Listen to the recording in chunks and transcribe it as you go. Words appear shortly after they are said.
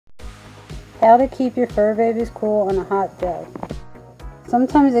How to keep your fur babies cool on a hot day.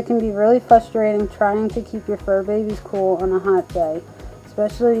 Sometimes it can be really frustrating trying to keep your fur babies cool on a hot day,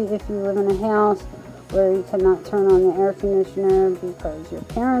 especially if you live in a house where you cannot turn on the air conditioner because your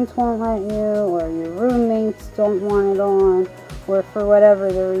parents won't let you, or your roommates don't want it on, or for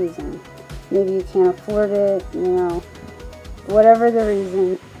whatever the reason. Maybe you can't afford it, whatever the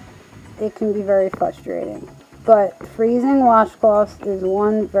reason, it can be very frustrating. But freezing washcloths is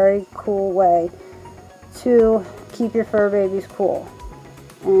one very cool way to keep your fur babies cool.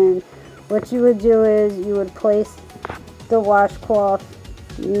 And what you would do is you would place the washcloth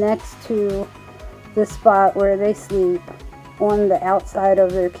next to the spot where they sleep on the outside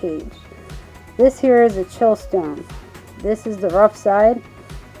of their cage. This here is a chill stone. This is the rough side,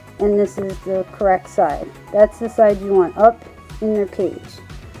 and this is the correct side. That's the side you want up in their cage.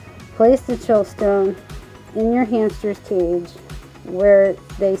 Place the chill stone in your hamster's cage where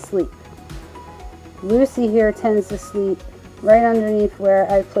they sleep. Lucy here tends to sleep right underneath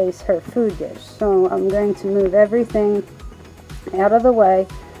where I place her food dish. So I'm going to move everything out of the way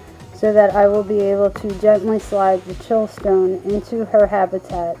so that I will be able to gently slide the chill stone into her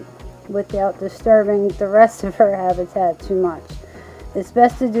habitat without disturbing the rest of her habitat too much. It's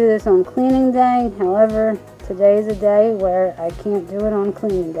best to do this on cleaning day. However, today is a day where I can't do it on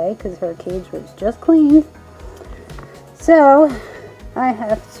cleaning day because her cage was just cleaned. So I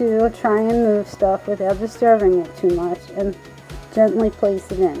have to try and move stuff without disturbing it too much and gently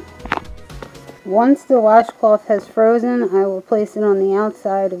place it in. Once the washcloth has frozen, I will place it on the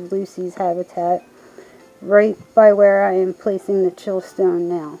outside of Lucy's habitat, right by where I am placing the chill stone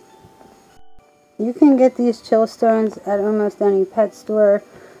now. You can get these chill stones at almost any pet store.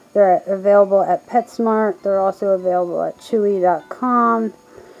 They're available at PetSmart. They're also available at Chewy.com.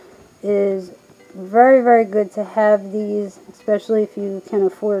 It is very, very good to have these, especially if you can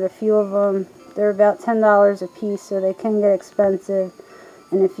afford a few of them. They're about $10 a piece, so they can get expensive.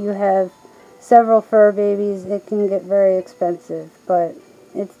 And if you have several fur babies, it can get very expensive. But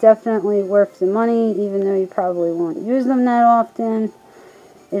it's definitely worth the money, even though you probably won't use them that often.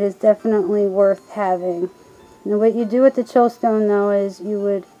 It is definitely worth having. Now what you do with the chill stone though is you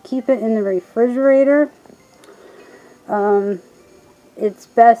would keep it in the refrigerator. It's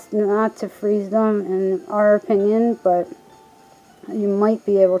best not to freeze them in our opinion, but you might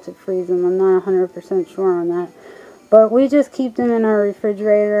be able to freeze them. I'm not 100% sure on that. But we just keep them in our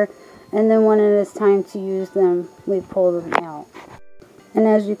refrigerator, and then when it is time to use them, we pull them out. And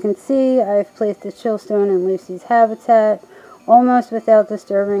as you can see, I've placed the chill stone in Lucy's habitat almost without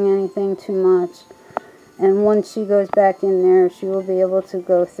disturbing anything too much. And once she goes back in there, she will be able to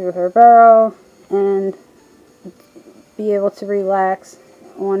go through her burrow and be able to relax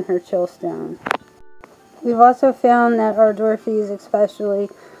on her chill stone. We've also found that our Dorfies especially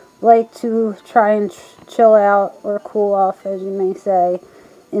like to try and chill out or cool off, as you may say,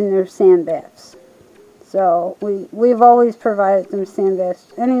 in their sand baths. So we've always provided them sand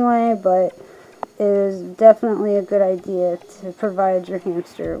baths anyway, but it is definitely a good idea to provide your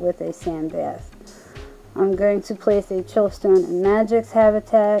hamster with a sand bath. I'm going to place a chill stone in Magic's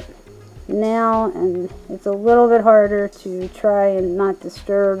habitat now, and it's a little bit harder to try and not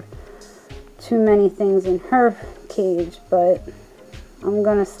disturb too many things in her cage, but I'm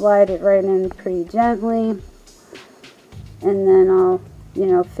going to slide it right in pretty gently, and then I'll,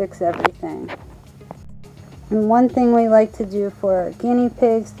 fix everything. And one thing we like to do for our guinea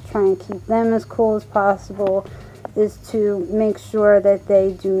pigs to try and keep them as cool as possible is to make sure that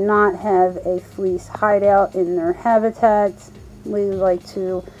they do not have a fleece hideout in their habitats. We like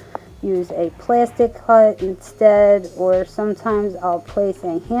to use a plastic hut instead, or sometimes I'll place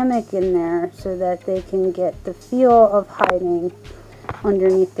a hammock in there so that they can get the feel of hiding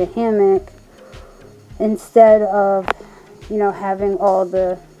underneath the hammock instead of, having all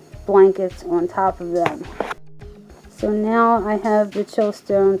the blankets on top of them. So now I have the chill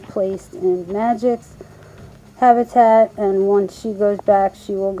stone placed in Magic's habitat, and once she goes back,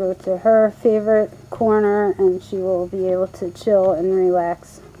 she will go to her favorite corner and she will be able to chill and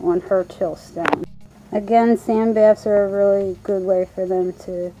relax on her chill stone. Again, sand baths are a really good way for them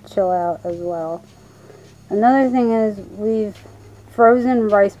to chill out as well. Another thing is we've frozen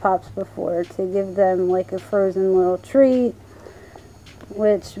rice pops before to give them like a frozen little treat,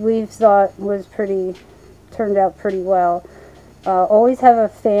 which we've thought was turned out pretty well. Always have a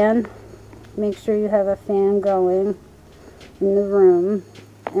fan. Make sure you have a fan going in the room,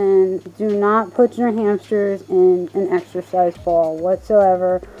 and do not put your hamsters in an exercise ball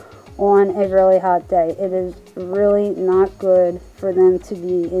whatsoever on a really hot day. It is really not good for them to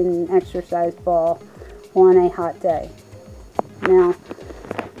be in an exercise ball on a hot day. Now,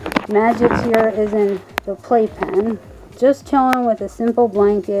 Magic here is in the playpen, just chilling with a simple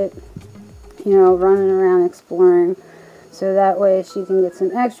blanket, you know, running around exploring, so that way she can get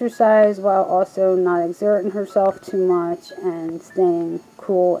some exercise while also not exerting herself too much and staying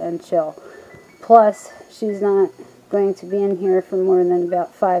cool and chill. Plus, she's not going to be in here for more than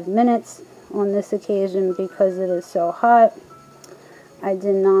about 5 minutes on this occasion because it is so hot. I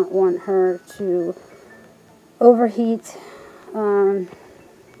did not want her to overheat.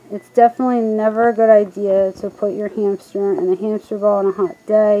 It's definitely never a good idea to put your hamster in a hamster ball on a hot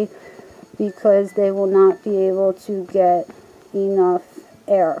day because they will not be able to get enough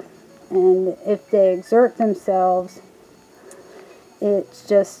air. And if they exert themselves, it's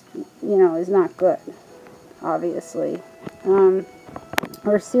just, you know, is not good, obviously.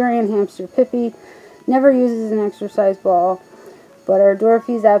 Our Syrian hamster Pippi never uses an exercise ball. But our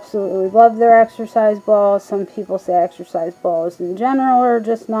Dorfies absolutely love their exercise balls. Some people say exercise balls in general are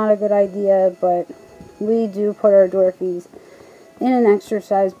just not a good idea, but we do put our Dorfies in an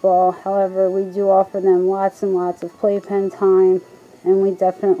exercise ball. However, we do offer them lots and lots of playpen time, and we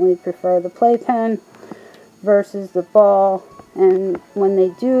definitely prefer the playpen versus the ball. And when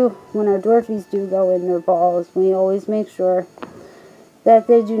our Dorfies do go in their balls, we always make sure that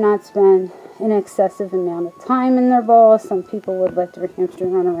they do not spend an excessive amount of time in their balls. Some people would let their hamster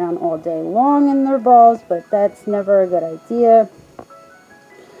run around all day long in their balls, but that's never a good idea.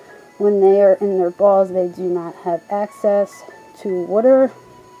 When they are in their balls, they do not have access to water,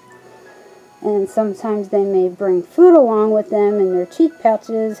 and sometimes they may bring food along with them in their cheek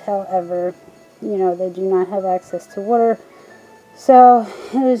pouches. However, you know, they do not have access to water, so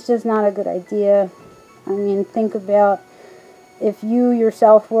it is just not a good idea. I mean, think about if you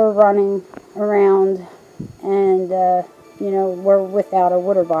yourself were running around and, you know, were without a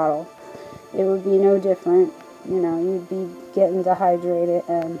water bottle. It would be no different. You know, you'd be getting dehydrated,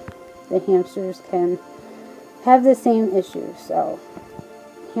 and the hamsters can have the same issue. So,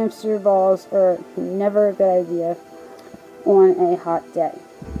 hamster balls are never a good idea on a hot day.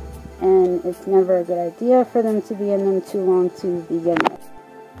 And it's never a good idea for them to be in them too long to begin with.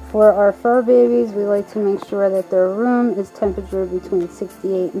 For our fur babies, we like to make sure that their room is temperature between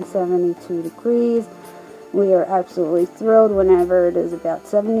 68 and 72 degrees. We are absolutely thrilled whenever it is about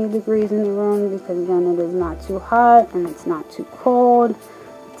 70 degrees in the room because then it is not too hot and it's not too cold.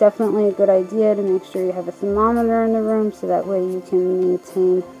 Definitely a good idea to make sure you have a thermometer in the room so that way you can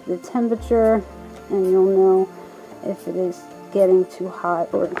maintain the temperature and you'll know if it is getting too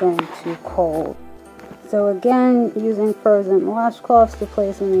hot or getting too cold. So again, using frozen washcloths to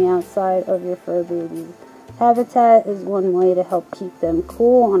place on the outside of your fur baby's habitat is one way to help keep them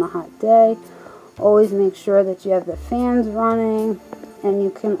cool on a hot day. Always make sure that you have the fans running, and you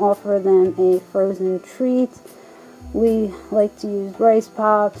can offer them a frozen treat. We like to use rice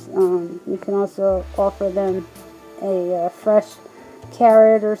pops. You can also offer them a fresh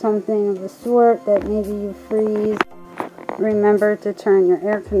carrot or something of the sort that maybe you freeze. Remember to turn your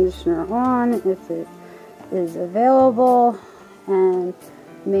air conditioner on if it is available, and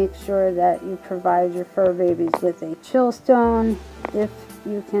make sure that you provide your fur babies with a chill stone if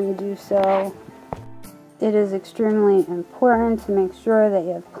you can do so. It is extremely important to make sure that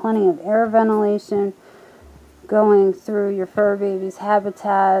you have plenty of air ventilation going through your fur babies'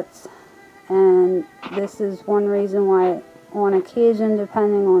 habitats, and this is one reason why on occasion,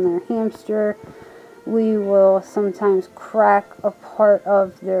 depending on their hamster, we will sometimes crack a part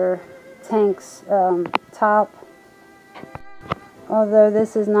of their tank's top. Although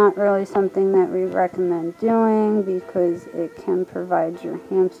this is not really something that we recommend doing because it can provide your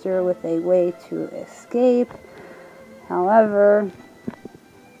hamster with a way to escape. However,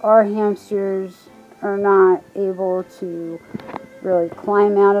 our hamsters are not able to really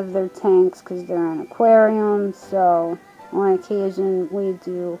climb out of their tanks because they're in aquariums, so on occasion we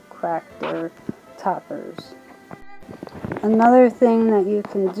do crack their toppers. Another thing that you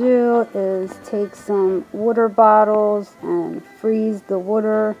can do is take some water bottles and freeze the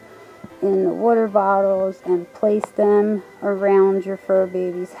water in the water bottles and place them around your fur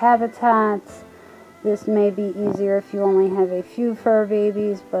babies' habitats. This may be easier if you only have a few fur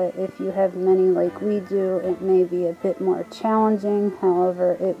babies, but if you have many like we do, it may be a bit more challenging.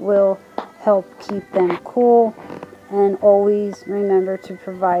 However, it will help keep them cool. And always remember to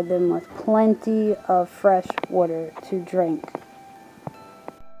provide them with plenty of fresh water to drink.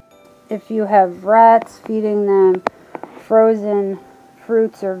 If you have rats, feeding them frozen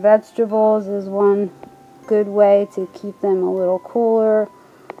fruits or vegetables is one good way to keep them a little cooler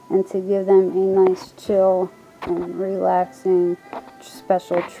and to give them a nice chill and relaxing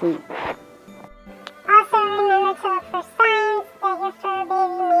special treat. Also remember to look for signs that your fur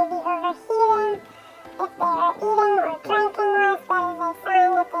baby may be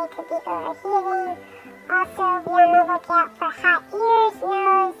Also, be on the lookout for hot ears,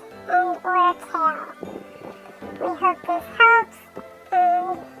 nose, and or tail. We hope this helps,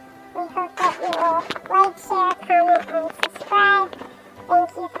 and we hope that you will like, share, comment, and